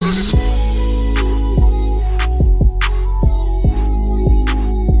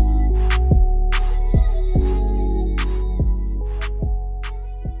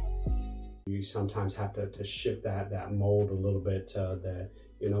have to shift that mold a little bit that,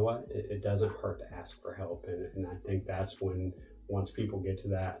 you know what, it doesn't hurt to ask for help. And I think that's when, once people get to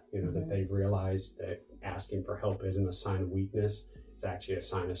that, you know, that they've realized that asking for help isn't a sign of weakness, it's actually a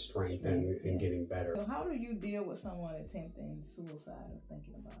sign of strength and getting better. So how do you deal with someone attempting suicide or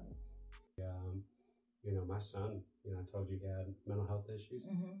thinking about it? You know, my son, you know, I told you he had mental health issues.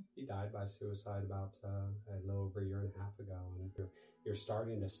 He died by suicide about a little over a year and a half ago. And you're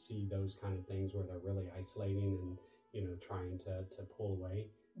starting to see those kind of things where they're really isolating and, you know, trying to pull away.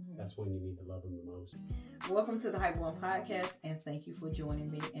 That's when you need to love them the most. Welcome to the Hype One Podcast, and thank you for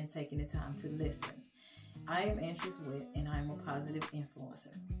joining me and taking the time to listen. I am Andrews Witt, and I am a positive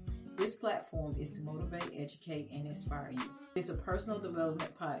influencer. This platform is to motivate, educate, and inspire you. It's a personal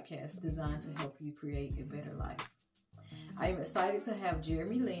development podcast designed to help you create a better life. I am excited to have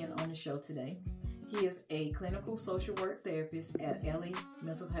Jeremy Lynn on the show today. He is a clinical social work therapist at LE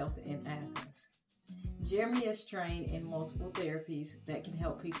Mental Health in Athens. Jeremy is trained in multiple therapies that can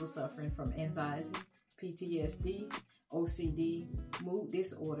help people suffering from anxiety, PTSD, OCD, mood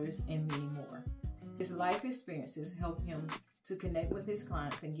disorders, and many more. His life experiences help him to connect with his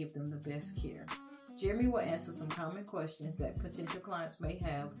clients and give them the best care. Jeremy will answer some common questions that potential clients may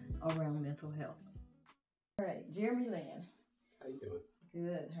have around mental health. All right, Jeremy Lynn. How you doing?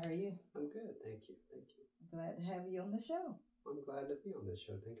 Good. How are you? I'm good. Thank you. Thank you. Glad to have you on the show. I'm glad to be on this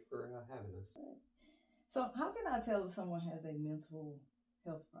show. Thank you for having us. Right. So how can I tell if someone has a mental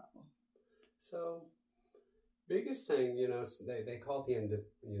health problem? So, biggest thing, you know, they call it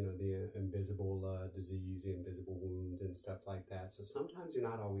the invisible disease, the invisible wounds and stuff like that. So sometimes you're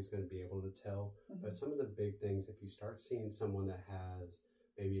not always going to be able to tell, but some of the big things, if you start seeing someone that has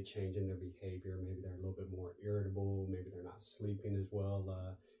maybe a change in their behavior, maybe they're a little bit more irritable, maybe they're not sleeping as well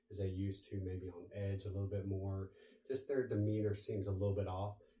as they used to, maybe on edge a little bit more, just their demeanor seems a little bit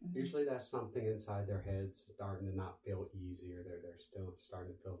off. Usually that's something inside their heads starting to not feel easy, or they're still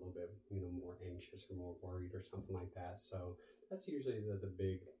starting to feel a little bit, you know, more anxious or more worried or something like that. So that's usually the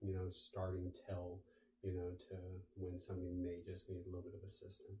big, you know, starting tell, you know, to when somebody may just need a little bit of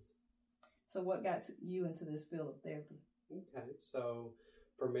assistance. So what got you into this field of therapy? Okay, so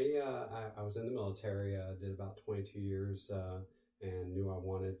for me, I was in the military, did about 22 years and knew I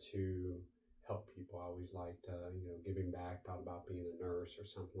wanted to help people. I always liked, you know, giving back, thought about being a nurse or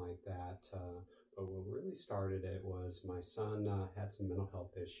something like that. But what really started it was my son had some mental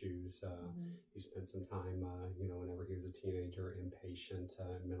health issues. He spent some time, you know, whenever he was a teenager, inpatient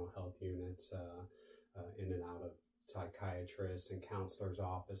mental health units, in and out of psychiatrists and counselors'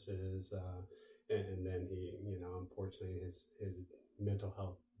 offices. And then he, you know, unfortunately his mental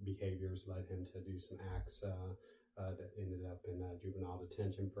health behaviors led him to do some acts that ended up in juvenile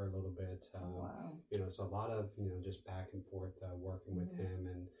detention for a little bit. Wow. You know, so a lot of, you know, just back and forth working with him.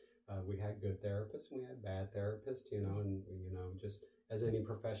 And we had good therapists and we had bad therapists, you know, and, you know, just as any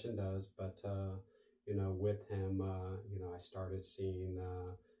profession does. But, you know, with him, you know, I started seeing,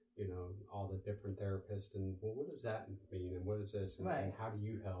 you know, all the different therapists and, well, what does that mean? And what is this? And, and how do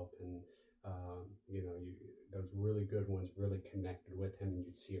you help? And, you know, those really good ones really connected with him, and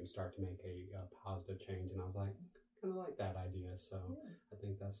you'd see him start to make a positive change. And I was like, kind of like that idea. So I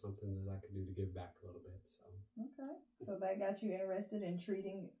think that's something that I could do to give back a little bit. So okay, so that got you interested in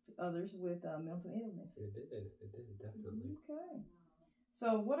treating others with mental illness. It did definitely. Okay,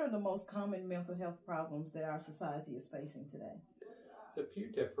 so what are the most common mental health problems that our society is facing today? It's a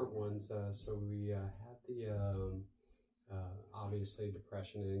few different ones. So we have the obviously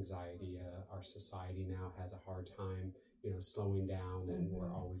depression and anxiety. Our society now has a hard time, you know, slowing down, and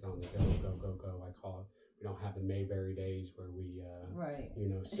we're always on the go. I call it, we don't have the Mayberry days where we, you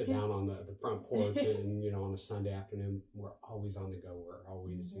know, sit down on the front porch and, you know, on a Sunday afternoon, we're always on the go. We're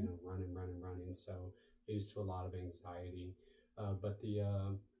always, you know, running. So it leads to a lot of anxiety. But the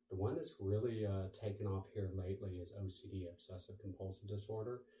one that's really taken off here lately is OCD, obsessive compulsive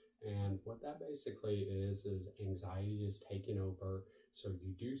disorder. And what that basically is anxiety is taking over. So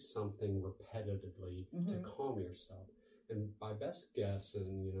you do something repetitively to calm yourself. And by best guess,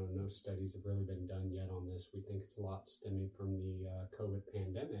 and, you know, no studies have really been done yet on this, we think it's a lot stemming from the COVID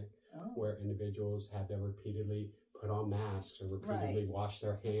pandemic, where individuals had to repeatedly put on masks or repeatedly wash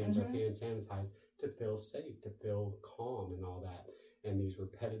their hands or hand sanitize to feel safe, to feel calm and all that. And these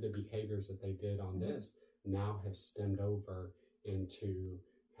repetitive behaviors that they did on this now have stemmed over into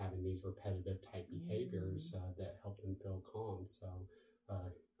having these repetitive type behaviors that help them feel calm. So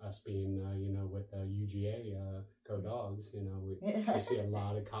us being, you know, with UGA, Go Dogs, you know, we see a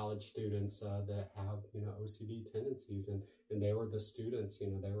lot of college students that have, you know, OCD tendencies, and they were the students, you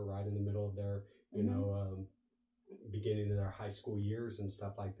know, they were right in the middle of their, you know, beginning of their high school years and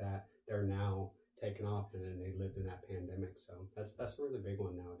stuff like that. They're now taken off, and then they lived in that pandemic. So that's a really big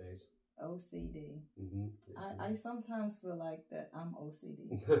one nowadays. OCD. Mm-hmm. I sometimes feel like that I'm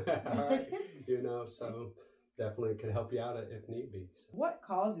OCD. All right. So definitely can help you out if need be. So. What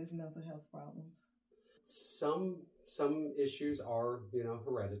causes mental health problems? Some issues are,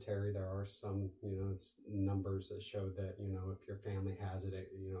 hereditary. There are some, numbers that show that, if your family has it, it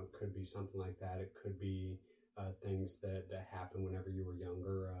could be something like that. It could be things that happen whenever you were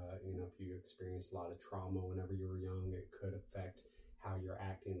younger. If you experienced a lot of trauma whenever you were young, it could affect how you're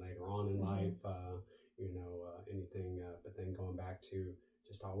acting later on in life, anything. But then going back to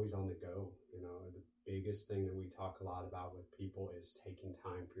just always on the go, the biggest thing that we talk a lot about with people is taking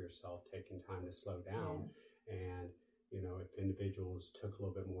time for yourself, taking time to slow down. Yeah. And, if individuals took a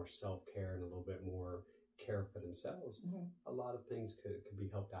little bit more self-care and a little bit more care for themselves, a lot of things could be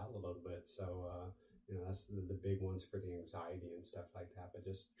helped out a little bit. So, that's the big ones for the anxiety and stuff like that. But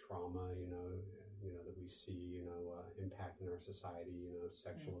just trauma, that we see, impacting our society,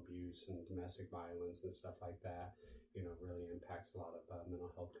 sexual abuse and domestic violence and stuff like that, really impacts a lot of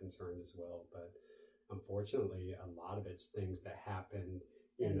mental health concerns as well. But unfortunately, a lot of it's things that happened,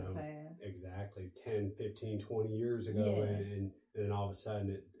 in the past. Exactly 10, 15, 20 years ago. And then all of a sudden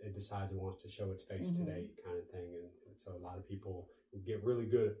it decides it wants to show its face today kind of thing. And so a lot of people get really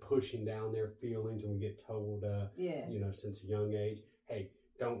good at pushing down their feelings, and we get told, since a young age, hey,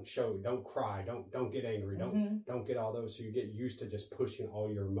 don't cry, don't get angry, don't get all those. So you get used to just pushing all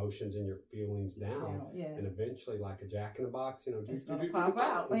your emotions and your feelings down. And eventually, like a jack in a box, it's gonna pop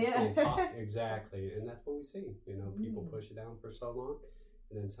out. Exactly. And that's what we see. People push it down for so long,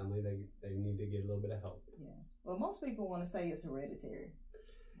 and then suddenly they need to get a little bit of help. Yeah. Well, most people want to say it's hereditary.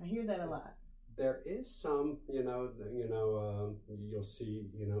 I hear that a lot. There is some, you'll see,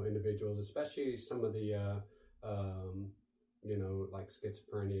 individuals, especially some of the, like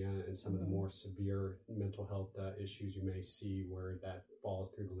schizophrenia and some of the more severe mental health issues you may see where that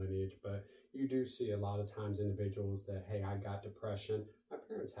falls through the lineage. But you do see a lot of times individuals that, hey, I got depression, my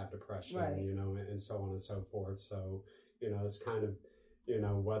parents have depression, and so on and so forth. So, it's kind of,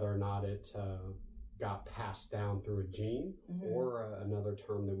 whether or not it got passed down through a gene, or another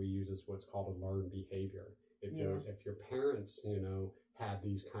term that we use is what's called a learned behavior. If your parents, had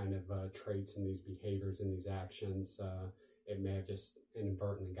these kind of traits and these behaviors and these actions, it may have just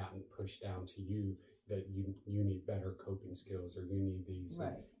inadvertently gotten pushed down to you that you need better coping skills, or you need these.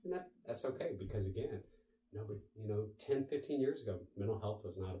 Right. And that's okay, because again, nobody, 10, 15 years ago, mental health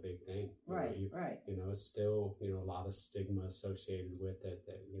was not a big thing. Right. It's still, a lot of stigma associated with it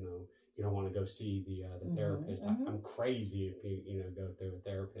that, you don't want to go see the therapist. I'm crazy if you go through a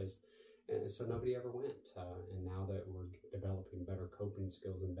therapist. And so nobody ever went. And now that we're developing better coping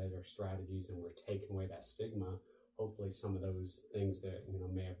skills and better strategies, and we're taking away that stigma, hopefully some of those things that,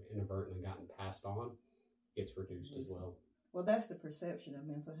 may have inadvertently gotten passed on gets reduced as well. Well, that's the perception of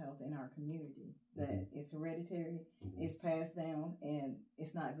mental health in our community, that it's hereditary, it's passed down, and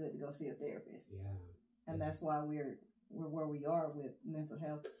it's not good to go see a therapist. Yeah. And that's why we're where we are with mental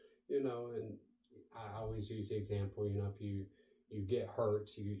health. And I always use the example, if you get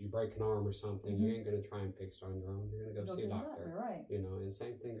hurt, you break an arm or something, you ain't going to try and fix it on your own. You're going to go see a doctor. Right. And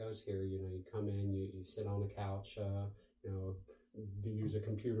same thing goes here. You come in, you sit on the couch, use a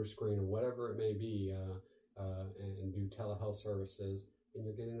computer screen or whatever it may be, and do telehealth services, and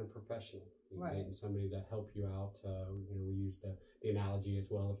you're getting a professional. You're getting somebody to help you out. We use the analogy as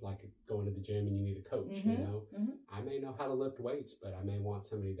well of like going to the gym and you need a coach. I may know how to lift weights, but I may want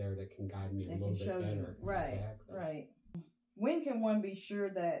somebody there that can guide me a little bit better. Right. Exactly. Right. When can one be sure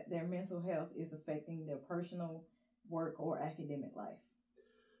that their mental health is affecting their personal, work, or academic life?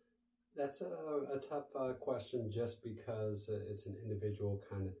 That's a tough question, just because it's an individual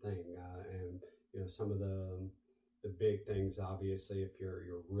kind of thing. And some of the big things, obviously, if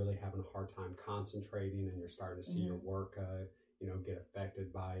you're really having a hard time concentrating and you're starting to see your work get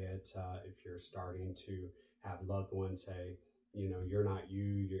affected by it, if you're starting to have loved ones say, you're not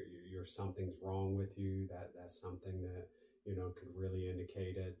you're something's wrong with you, that's something that could really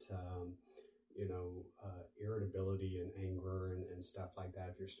indicate it. Irritability and anger and stuff like that,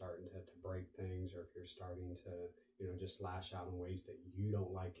 if you're starting to break things, or if you're starting to just lash out in ways that you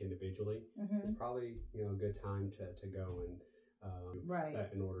don't like individually, it's probably a good time to go and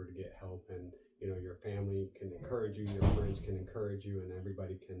in order to get help. And your family can encourage you, your friends can encourage you, and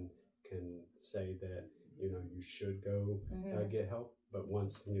everybody can say that you should go get help. But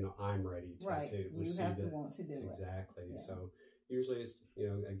once I'm ready to receive you have it, to want to do it. Exactly. Yeah. So usually it's,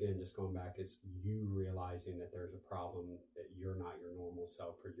 again, just going back, it's you realizing that there's a problem, that you're not your normal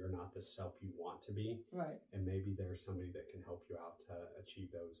self, or you're not the self you want to be. Right. And maybe there's somebody that can help you out to achieve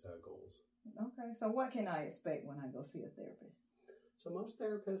those goals. Okay. So what can I expect when I go see a therapist? So most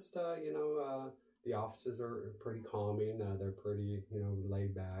therapists, the offices are pretty calming. They're pretty,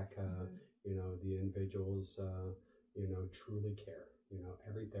 laid back. The individuals, truly care.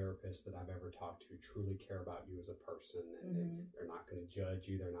 Every therapist that I've ever talked to truly care about you as a person, and they're not going to judge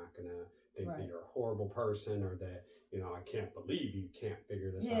you. They're not going to think that you're a horrible person, or that, I can't believe you can't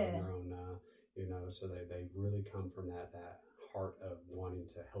figure this out on your own. So they really come from that heart of wanting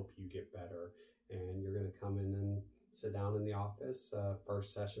to help you get better. And you're going to come in and sit down in the office.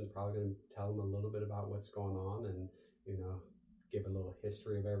 First session is probably going to tell them a little bit about what's going on, and, give a little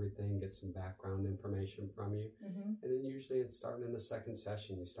history of everything, get some background information from you. And then usually it's starting in the second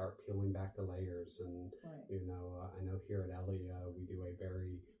session, you start peeling back the layers. And, I know here at Ellie, we do a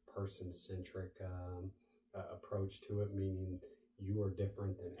very person-centric approach to it, meaning you are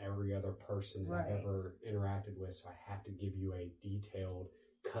different than every other person that I've ever interacted with. So I have to give you a detailed,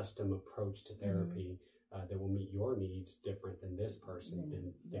 custom approach to therapy that will meet your needs different than this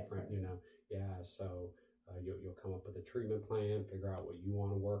person, different, so you'll come up with a treatment plan, figure out what you want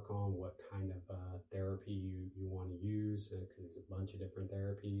to work on, what kind of therapy you want to use, because there's a bunch of different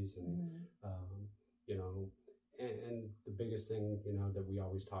therapies. And, and the biggest thing, that we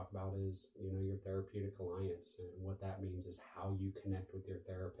always talk about is, your therapeutic alliance. And what that means is how you connect with your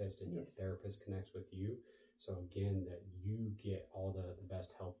therapist, and your therapist connects with you. So again, that you get all the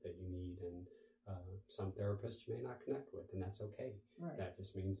best help that you need. And some therapists you may not connect with, and that's okay. That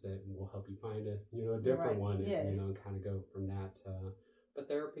just means that we'll help you find a different one, and kind of go from that. But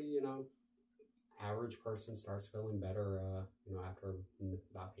therapy, average person starts feeling better, after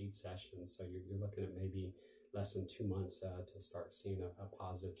about 8 sessions. So you're looking at maybe less than 2 months to start seeing a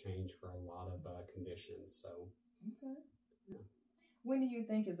positive change for a lot of conditions. So, When do you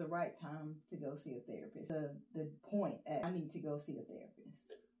think is the right time to go see a therapist? The point at I need to go see a therapist.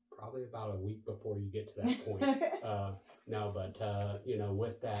 Probably about a week before you get to that point. With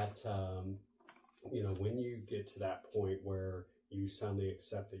that, when you get to that point where you suddenly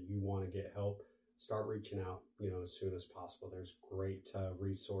accept that you want to get help, start reaching out, as soon as possible. There's great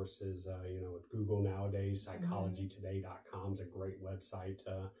resources, with Google nowadays. Psychologytoday.com is a great website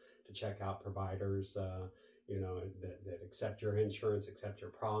to check out providers, that accept your insurance, accept your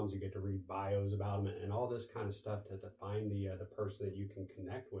problems. You get to read bios about them and all this kind of stuff to find the person that you can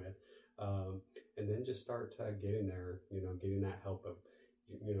connect with. And then just start getting there, getting that help of,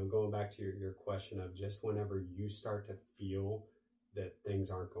 going back to your question of just whenever you start to feel that things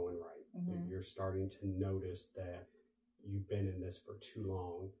aren't going right, you're starting to notice that you've been in this for too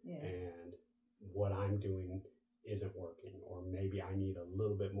long, and what I'm doing isn't working, or maybe I need a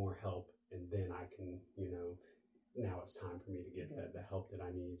little bit more help, and then I can, now it's time for me to get the help that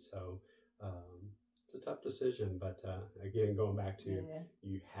I need. So it's a tough decision, but again, going back to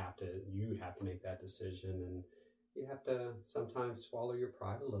you have to make that decision, and you have to sometimes swallow your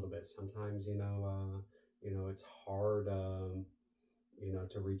pride a little bit. Sometimes, it's hard,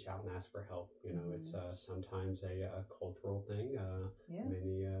 to reach out and ask for help. It's sometimes a cultural thing.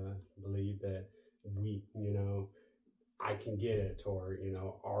 Many believe that I can get it, or,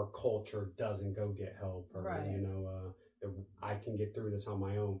 our culture doesn't go get help, or, that I can get through this on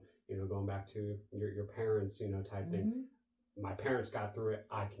my own. Going back to your parents, type thing. My parents got through it,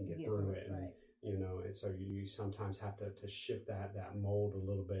 I can get through it. And, and so you sometimes have to shift that mold a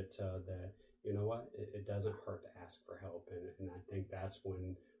little bit, that, it doesn't hurt to ask for help. And I think that's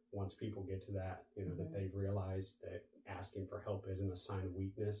when, once people get to that, that they've realized that asking for help isn't a sign of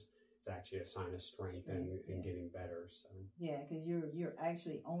weakness. It's actually a sign of strength and getting better. So because you're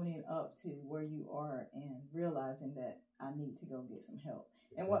actually owning up to where you are and realizing that I need to go get some help.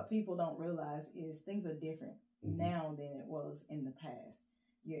 And what people don't realize is things are different now than it was in the past.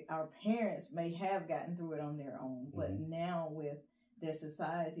 Our parents may have gotten through it on their own, but now with the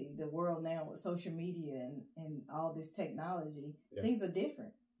society, the world now with social media and all this technology, things are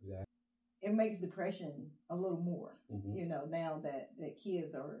different. Exactly. It makes depression a little more, now that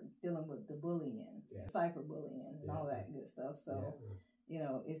kids are dealing with the bullying, cyberbullying, and all that good stuff. So,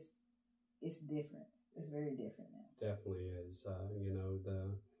 it's different. It's very different now. Definitely is.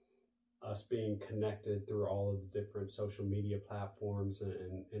 Us being connected through all of the different social media platforms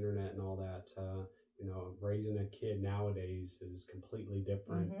and internet and all that, raising a kid nowadays is completely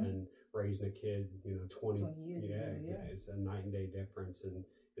different than raising a kid, 20 years ago. It's a night and day difference. And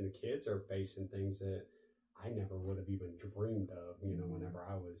the kids are facing things that I never would have even dreamed of, whenever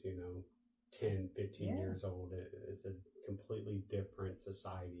I was, 10, 15 years old. It's a completely different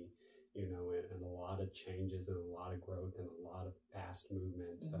society, you know, and a lot of changes and a lot of growth and a lot of fast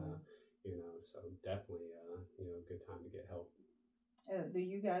movement, you know, so definitely, you know, a good time to get help. Do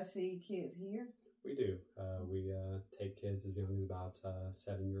you guys see kids here? We do. We take kids as young as about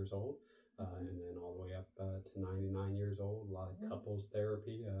 7 years old, and then all the way up to 99 years old. A lot of couples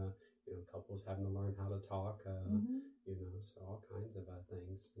therapy, you know, couples having to learn how to talk, you know, so all kinds of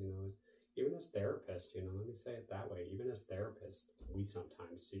things, you know. Even as therapists, you know, let me say it that way, even as therapists, we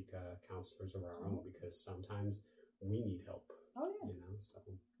sometimes seek counselors of our own because sometimes we need help. Oh, yeah. You know, so.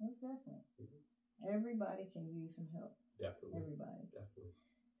 Most definitely. Everybody can use some help. Definitely. Everybody. Definitely.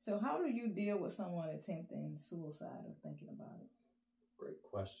 So how do you deal with someone attempting suicide or thinking about it? Great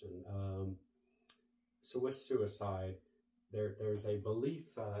question. So with suicide, there's a belief,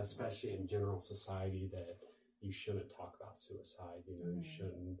 especially in general society, that you shouldn't talk about suicide. You know, you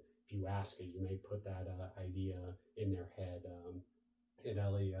shouldn't. If you ask it, you may put that idea in their head. And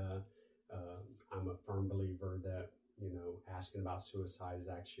Ellie, I'm a firm believer that, you know, asking about suicide is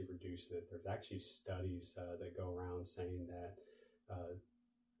actually reducing it. There's actually studies that go around saying that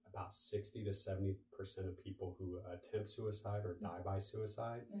about 60 to 70% of people who attempt suicide or die by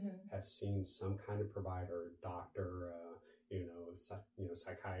suicide have seen some kind of provider, doctor, you know,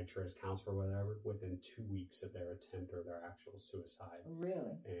 psychiatrist, counselor, whatever, within 2 weeks of their attempt or their actual suicide.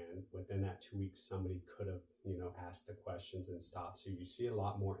 Really? And within that 2 weeks, somebody could have, you know, asked the questions and stopped. So you see a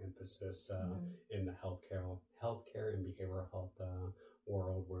lot more emphasis in the healthcare and behavioral health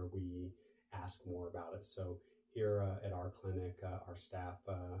world where we ask more about it. So here at our clinic, our staff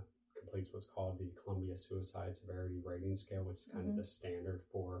completes what's called the Columbia Suicide Severity Rating Scale, which is kind of the standard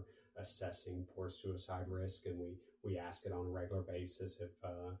for assessing for suicide risk. And we ask it on a regular basis if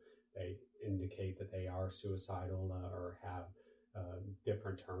they indicate that they are suicidal or have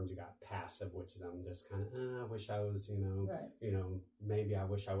different terms. You got passive, which is I'm just kind of, I wish I was, you know, maybe I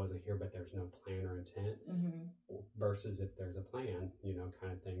wish I wasn't here, but there's no plan or intent. Versus if there's a plan, you know,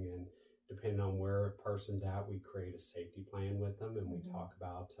 kind of thing. And depending on where a person's at, we create a safety plan with them, and we talk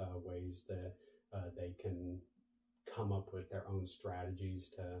about ways that they can come up with their own strategies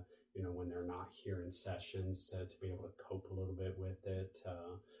to, you know, when they're not here in sessions, to be able to cope a little bit with it.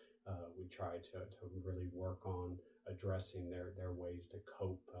 We try to really work on addressing their ways to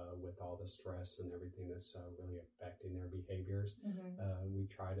cope with all the stress and everything that's really affecting their behaviors. We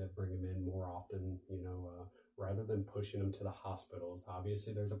try to bring them in more often, you know, rather than pushing them to the hospitals.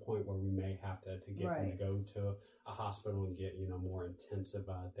 Obviously, there's a point where we may have to get them to go to a hospital and get, you know, more intensive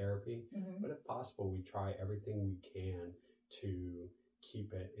therapy. But if possible, we try everything we can to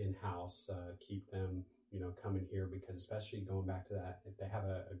keep it in-house, keep them, you know, coming here, because especially going back to that, if they have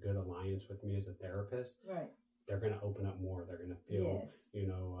a good alliance with me as a therapist, they're going to open up more. They're going to feel, you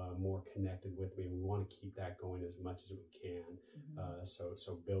know, more connected with me. And we want to keep that going as much as we can.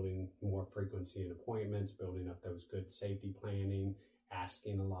 So building more frequency in appointments, building up those good safety planning,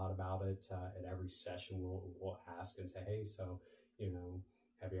 asking a lot about it. At every session, we'll ask and say, hey, so, you know,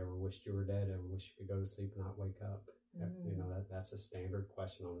 have you ever wished you were dead? Ever wished you could go to sleep and not wake up? You know, that's a standard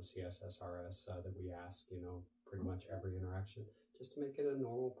question on the CSSRS that we ask, you know, pretty much every interaction, just to make it a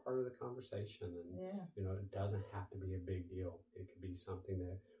normal part of the conversation. And, you know, it doesn't have to be a big deal. It could be something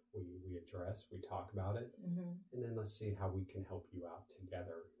that we address, we talk about it, and then let's see how we can help you out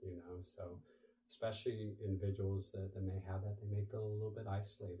together, you know. So especially individuals that may have that, they may feel a little bit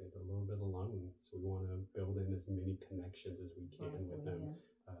isolated, a little bit alone. So we want to build in as many connections as we can with them,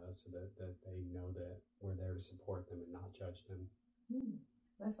 so that they know that we're there to support them and not judge them.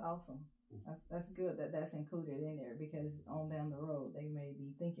 That's awesome. That's good that that's included in there, because on down the road they may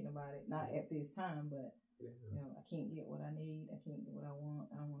be thinking about it, not at this time, but you know, I can't get what I need, I can't get what I want,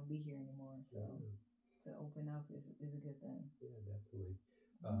 I don't want to be here anymore. So to open up is a good thing. Yeah, definitely.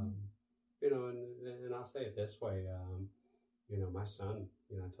 You know, and I'll say it this way. You know, my son,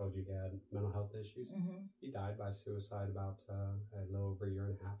 you know, I told you he had mental health issues. He died by suicide about a little over a year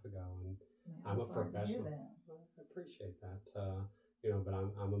and a half ago. And I'm a professional. I appreciate that. You know, but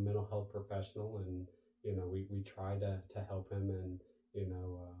I'm a mental health professional, and, you know, we try to help him. And, you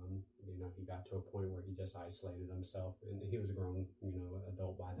know, he got to a point where he just isolated himself, and he was a grown, you know,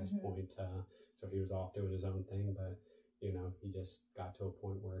 adult by this point. So he was off doing his own thing, but, you know, he just got to a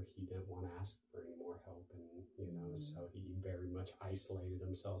point where he didn't want to ask for any more help, and, you know, so he very much isolated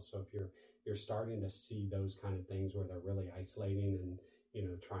himself. So if you're starting to see those kind of things where they're really isolating and, you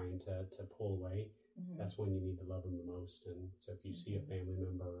know, trying to pull away, that's when you need to love them the most. And so if you see a family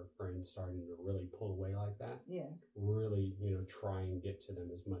member or a friend starting to really pull away like that, really, you know, try and get to them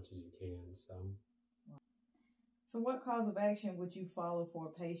as much as you can. So what cause of action would you follow for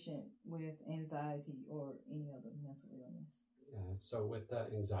a patient with anxiety or any other mental illness? Yeah, so with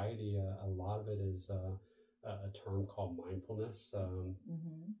anxiety, a lot of it is a term called mindfulness.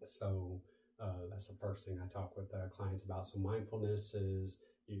 So that's the first thing I talk with clients about. So mindfulness is,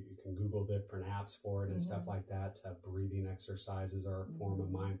 you can Google different apps for it and stuff like that. Breathing exercises are a form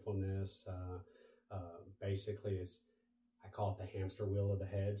of mindfulness. Basically, I call it the hamster wheel of the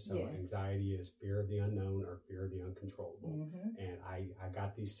head. So anxiety is fear of the unknown or fear of the uncontrollable. And I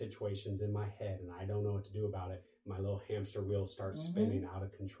got these situations in my head and I don't know what to do about it. My little hamster wheel starts spinning out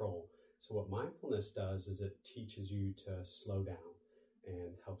of control. So what mindfulness does is it teaches you to slow down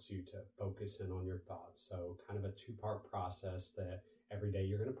and helps you to focus in on your thoughts. So kind of a two-part process that every day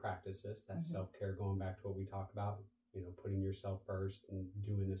you're going to practice this. That's self-care, going back to what we talked about, putting yourself first and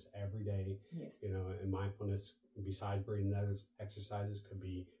doing this every day. And mindfulness, besides breathing, those exercises could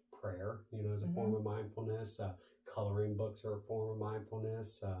be prayer, as a form of mindfulness. Coloring books are a form of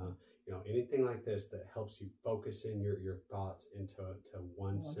mindfulness. Anything like this that helps you focus in your thoughts into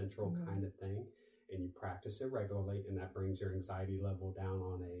one central kind of thing, and you practice it regularly, and that brings your anxiety level down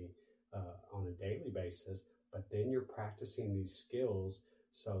on a daily basis. But then you're practicing these skills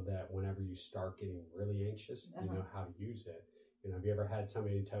so that whenever you start getting really anxious, you know how to use it. Have you ever had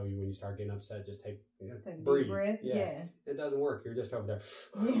somebody tell you when you start getting upset, just take breathe? Breath. Yeah. It doesn't work. You're just over there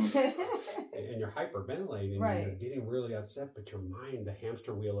and you're hyperventilating. Right. You're getting really upset, but your mind, the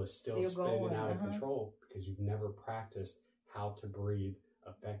hamster wheel, is still spinning out of control because you've never practiced how to breathe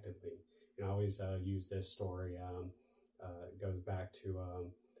effectively. I always use this story. It goes back to,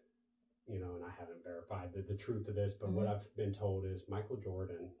 and I haven't verified the truth of this, but what I've been told is Michael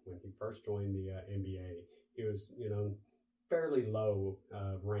Jordan, when he first joined the NBA, he was, fairly low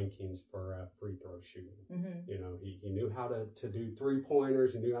rankings for free throw shooting. He knew how to do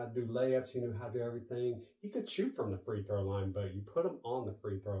 3-pointers. He knew how to do layups. He knew how to do everything. He could shoot from the free throw line, but you put him on the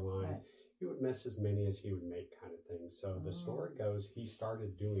free throw line, he would miss as many as he would make, kind of thing. So the story goes, he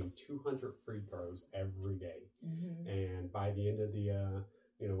started doing 200 free throws every day. And by the end of the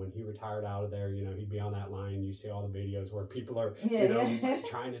when he retired out of there, he'd be on that line. You see all the videos where people are,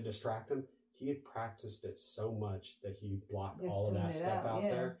 trying to distract him. He had practiced it so much that he blocked all of that stuff out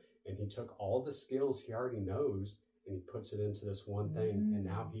there. And he took all the skills he already knows and he puts it into this one thing. And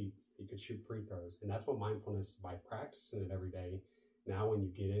now he could shoot free throws. And that's what mindfulness, by practicing it every day. Now, when you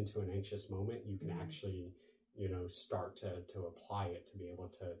get into an anxious moment, you can actually, start to apply it to be able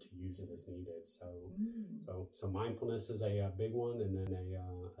to use it as needed. So mindfulness is a big one, and then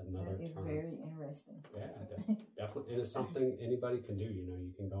another that is term. Very interesting. Yeah, definitely, and it's something anybody can do.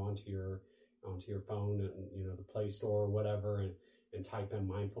 You can go onto your phone and the Play Store or whatever, and type in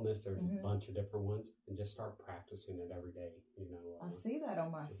mindfulness. There's a bunch of different ones, and just start practicing it every day. I see that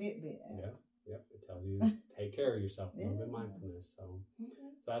on my Fitbit app. Yep, it tells you take care of yourself, a little bit of mindfulness. So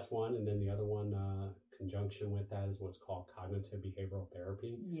that's one, and then the other one, conjunction with that, is what's called cognitive behavioral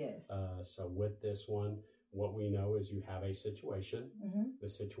therapy. Yes. So with this one, what we know is you have a situation. The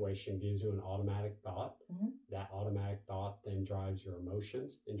situation gives you an automatic thought. That automatic thought then drives your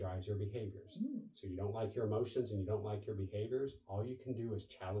emotions and drives your behaviors. So you don't like your emotions and you don't like your behaviors. All you can do is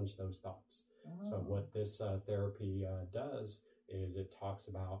challenge those thoughts. So what this therapy does is it talks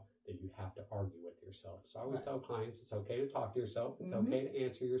about that you have to argue with yourself. So I always tell clients, it's okay to talk to yourself. It's okay to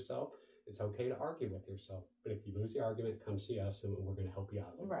answer yourself. It's okay to argue with yourself. But if you lose the argument, come see us and we're going to help you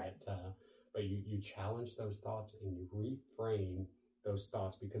out a little bit. But you challenge those thoughts and you reframe those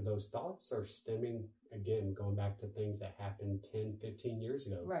thoughts, because those thoughts are stemming, again, going back to things that happened 10, 15 years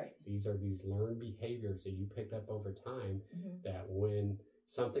ago. These are these learned behaviors that you picked up over time that when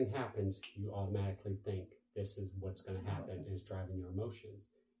something happens, you automatically think this is what's going to happen, is driving your emotions.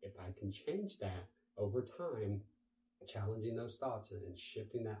 If I can change that over time, challenging those thoughts and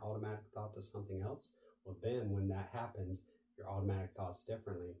shifting that automatic thought to something else, well, then when that happens, your automatic thoughts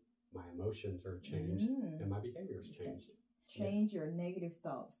differently. My emotions are changed and my behavior is changed. Change your negative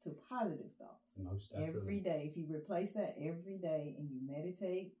thoughts to positive thoughts. Most definitely. Every day. If you replace that every day and you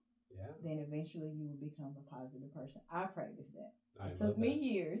meditate, then eventually you will become a positive person. I practiced that. It took me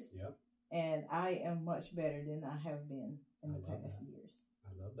years, and I am much better than I have been in the past years.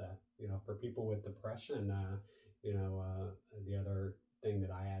 I love that. For people with depression, the other thing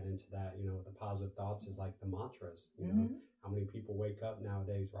that I add into that, with the positive thoughts, is like the mantras. How many people wake up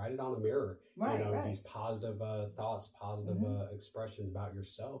nowadays, write it on a mirror, these positive thoughts, positive expressions about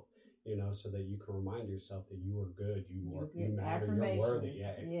yourself, so that you can remind yourself that you are good, you matter, you're worthy.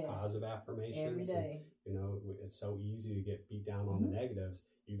 Positive affirmations every day. And, it's so easy to get beat down on the negatives.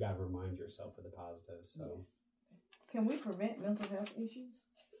 You got to remind yourself of the positives. So can we prevent mental health issues?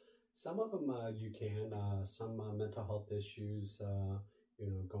 Some of them you can. Some mental health issues,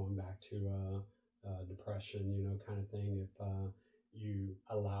 going back to depression, kind of thing. If you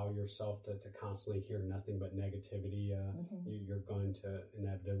allow yourself to constantly hear nothing but negativity, you're going to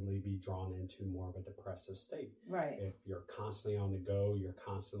inevitably be drawn into more of a depressive state. Right. If you're constantly on the go, you're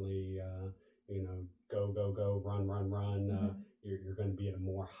constantly, go, run, you're going to be in a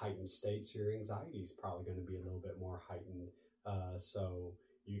more heightened state. So your anxiety is probably going to be a little bit more heightened. So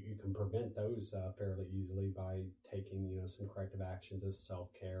you can prevent those fairly easily by taking, some corrective actions of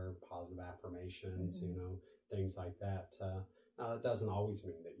self-care, positive affirmations, things like that. It doesn't always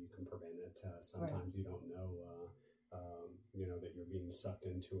mean that you can prevent it. Sometimes you don't know, that you're being sucked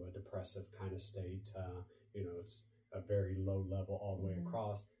into a depressive kind of state. It's a very low level all the way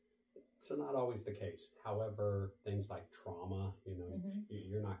across. So not always the case. However, things like trauma,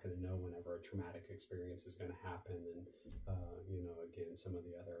 you're not going to know whenever a traumatic experience is going to happen. And, again, some of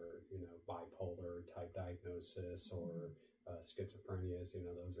the other, bipolar type diagnosis or schizophrenias,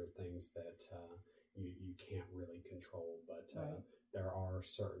 those are things that you can't really control. But there are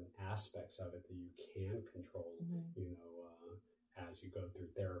certain aspects of it that you can control, as you go through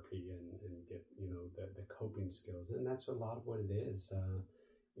therapy and get, the coping skills. And that's a lot of what it is.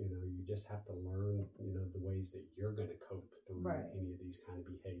 You just have to learn, the ways that you're going to cope through any of these kind of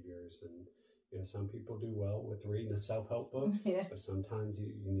behaviors. And, some people do well with reading a self-help book, but sometimes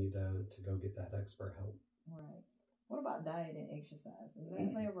you need to go get that expert help. Right. What about diet and exercise? Does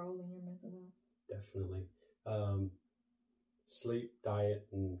that play a role in your mental health? Definitely. Sleep, diet,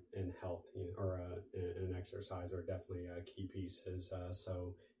 and health, and exercise are definitely key pieces.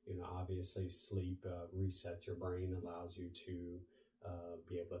 So, obviously sleep resets your brain, allows you to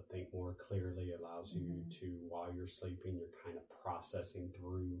be able to think more clearly, allows you to, while you're sleeping, you're kind of processing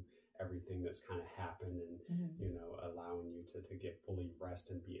through everything that's kind of happened and, allowing you to get fully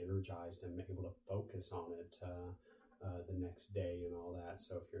rest and be energized and be able to focus on it the next day and all that.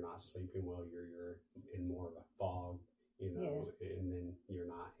 So if you're not sleeping well, you're in more of a fog, and then you're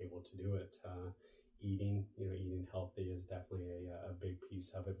not able to do it. Eating healthy is definitely a big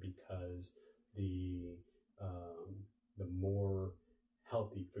piece of it, because the more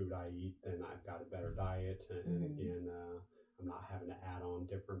healthy food I eat, then I've got a better diet. And again, I'm not having to add on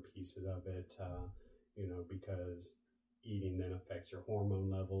different pieces of it, because eating then affects your hormone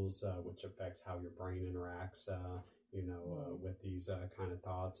levels, which affects how your brain interacts, with these kind of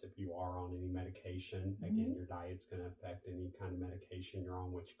thoughts. If you are on any medication, again, your diet's going to affect any kind of medication you're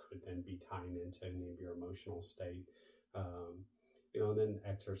on, which could then be tying into any of your emotional state. And then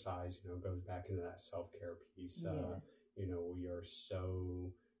exercise, goes back into that self-care piece. We are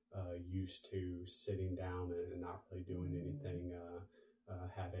so used to sitting down and not really doing anything.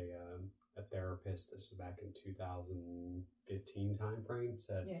 Had a therapist, this was back in 2015 timeframe,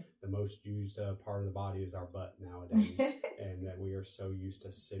 said the most used part of the body is our butt nowadays. And that we are so used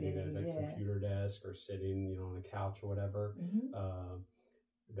to sitting at a computer desk or sitting, on a couch or whatever,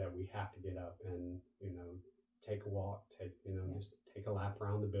 that we have to get up and, take a walk, just take a lap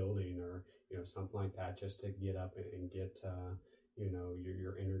around the building or, something like that, just to get up and get,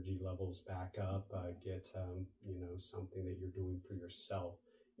 your energy levels back up, get, something that you're doing for yourself,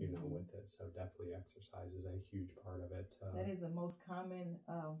 with it. So definitely exercise is a huge part of it. That is the most common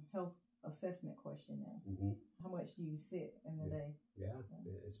health assessment question now. How much do you sit in a day? Yeah,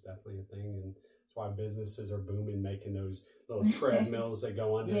 it's definitely a thing. And that's why businesses are booming, making those little treadmills that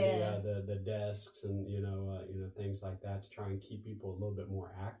go under the desks and, things like that, to try and keep people a little bit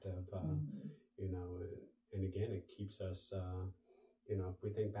more active, and again, it keeps us, if we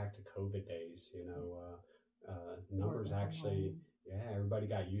think back to COVID days, numbers actually, everybody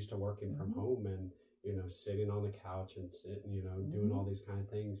got used to working from home and, sitting on the couch and sitting, doing all these kind of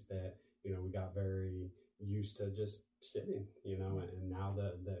things that, we got very used to just sitting, and now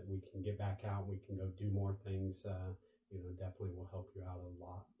that we can get back out, we can go do more things, definitely will help you out a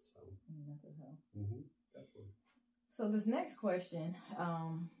lot. So mental health. Definitely. So this next question,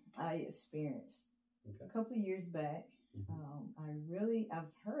 I experienced a couple of years back.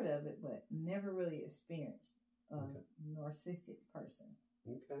 I've heard of it, but never really experienced a narcissistic person.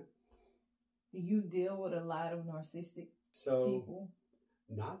 Okay. Do you deal with a lot of narcissistic people?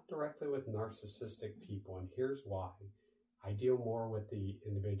 Not directly with narcissistic people, and here's why. I deal more with the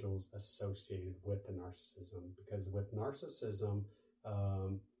individuals associated with the narcissism, because with narcissism,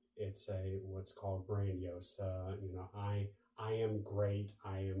 it's what's called grandiose. I am great.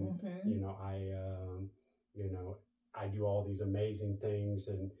 I am, I do all these amazing things,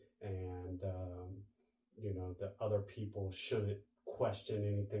 and the other people shouldn't question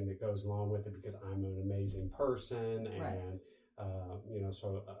anything that goes along with it because I'm an amazing person, and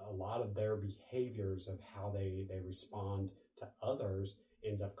So a lot of their behaviors of how they respond to others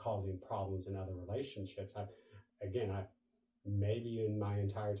ends up causing problems in other relationships. I maybe in my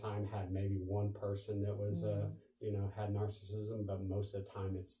entire time had maybe one person that was, had narcissism, but most of the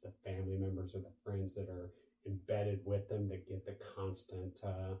time it's the family members or the friends that are embedded with them that get the constant,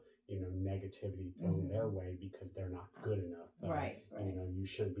 negativity thrown their way because they're not good enough. Right. You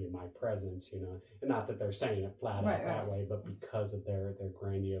shouldn't be in my presence, and not that they're saying it flat out that way, but because of their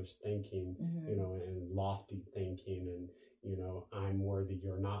grandiose thinking, and lofty thinking and, I'm worthy,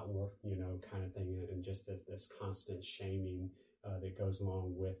 you're not worth, kind of thing. And just this constant shaming that goes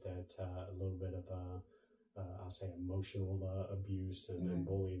along with it, a little bit of I'll say emotional abuse and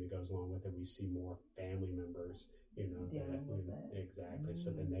bullying that goes along with it. We see more family members, that. Exactly.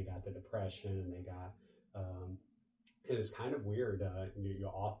 So then they got the depression and they got, and it's kind of weird. You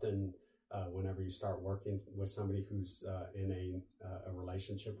often, whenever you start working with somebody who's in a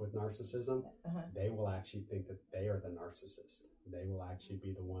relationship with narcissism, they will actually think that they are the narcissist. They will actually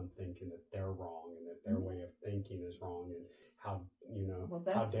be the one thinking that they're wrong and that their way of thinking is wrong, and how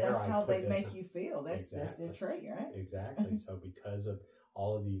that's how they make you feel. That's their trait, right? Exactly. So because of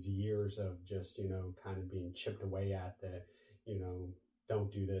all of these years of just kind of being chipped away at that,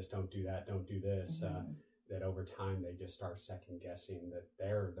 don't do this, don't do that, don't do this. That over time they just start second guessing that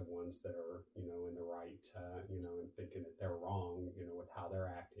they're the ones that are, in the right, and thinking that they're wrong, with how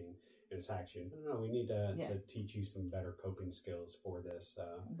they're acting. And it's actually, no, we need to teach you some better coping skills for this.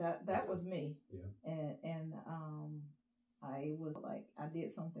 That was me. Yeah. And I was like, I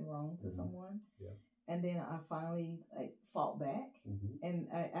did something wrong to someone. Yeah. And then I finally fought back. And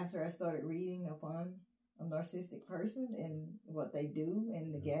after I started reading upon a narcissistic person and what they do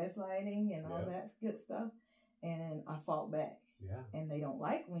and the gaslighting and all that good stuff, and I fought back. Yeah. And they don't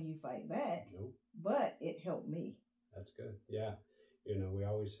like when you fight back. Nope. But it helped me. That's good. Yeah. We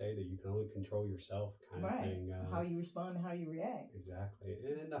always say that you can only control yourself, kind of thing. How you respond and how you react. Exactly.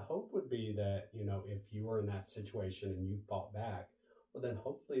 And the hope would be that, if you were in that situation and you fought back, well, then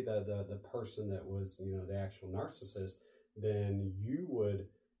hopefully the person that was, the actual narcissist, then you would,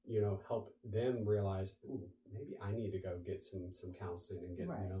 help them realize, ooh, maybe I need to go get some counseling and get,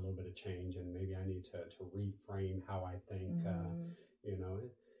 a little bit of change. And maybe I need to reframe how I think,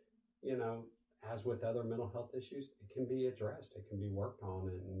 as with other mental health issues, it can be addressed, it can be worked on,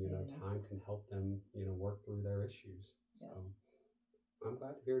 and, time can help them, work through their issues. So I'm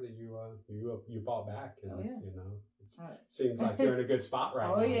glad to hear that you fought back, and, it seems like you're in a good spot right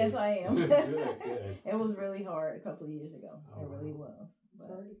now. Oh, yes, I am. Good. It was really hard a couple of years ago. It really was. But,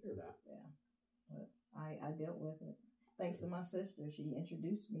 sorry to hear that. Yeah. But I dealt with it. Thanks to my sister. She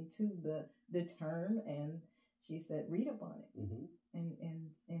introduced me to the term, and she said, read up on it.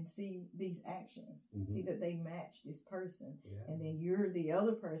 And see these actions. See that they match this person. Yeah. And then you're the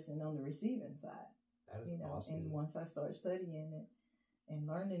other person on the receiving side. That is awesome. And once I started studying it and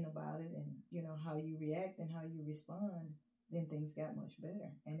learning about it and, how you react and how you respond, then things got much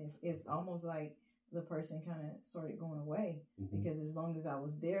better. And it's almost like the person kind of started going away because as long as I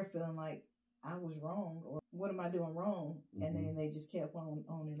was there feeling like I was wrong or what am I doing wrong? And then they just kept on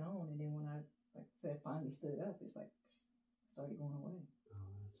and on. And then when I, like I said, finally stood up, it's like started going away.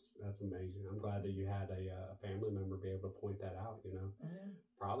 Oh, that's amazing. I'm glad that you had a family member be able to point that out,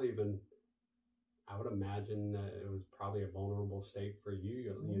 Probably even, I would imagine that it was probably a vulnerable state for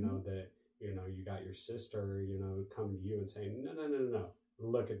you, that, you got your sister, coming to you and saying, no,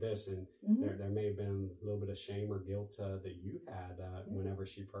 look at this. And there may have been a little bit of shame or guilt that you had whenever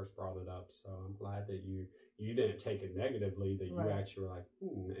she first brought it up. So I'm glad that you didn't take it negatively, that you actually were like,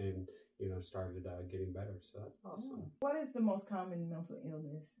 and, started getting better. So that's awesome. What is the most common mental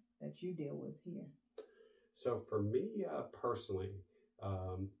illness that you deal with here? So for me personally,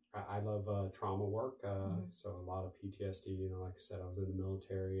 I love trauma work. So a lot of PTSD, like I said, I was in the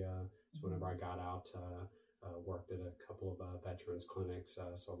military. So whenever I got out, worked at a couple of veterans clinics.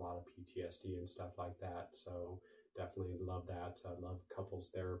 So a lot of PTSD and stuff like that. So definitely love that. I love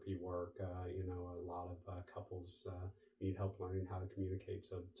couples therapy work. A lot of couples need help learning how to communicate.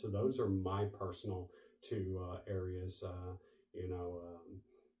 So those are my personal two areas.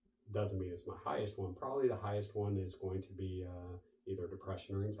 Doesn't mean it's my highest one. Probably the highest one is going to be either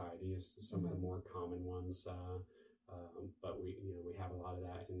depression or anxiety is some of the more common ones. But we have a lot of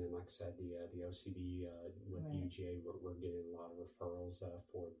that. And then, like I said, the OCD with the UGA, we're getting a lot of referrals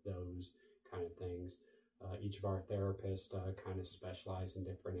for those kind of things. Each of our therapists kind of specialize in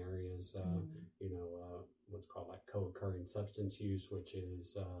different areas. What's called like co-occurring substance use, which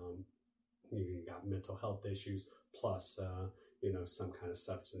is you got mental health issues plus some kind of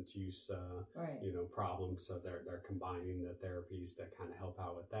substance use, Right. problem. So they're combining the therapies to kind of help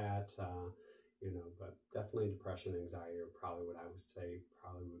out with that. But definitely depression, anxiety are probably what I would say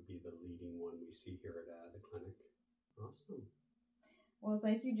probably would be the leading one we see here at the clinic. Awesome. Well,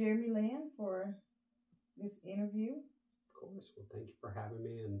 thank you, Jeremy Lynn, for this interview. Of course. Well, thank you for having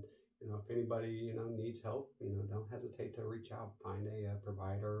me. And, if anybody, needs help, don't hesitate to reach out, find a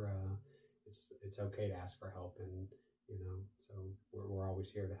provider. It's okay to ask for help. And, so we're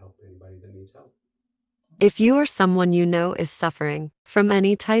always here to help anybody that needs help. If you or someone you know is suffering from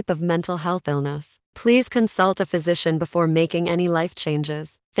any type of mental health illness, please consult a physician before making any life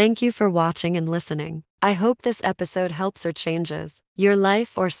changes. Thank you for watching and listening. I hope this episode helps or changes your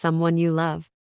life or someone you love.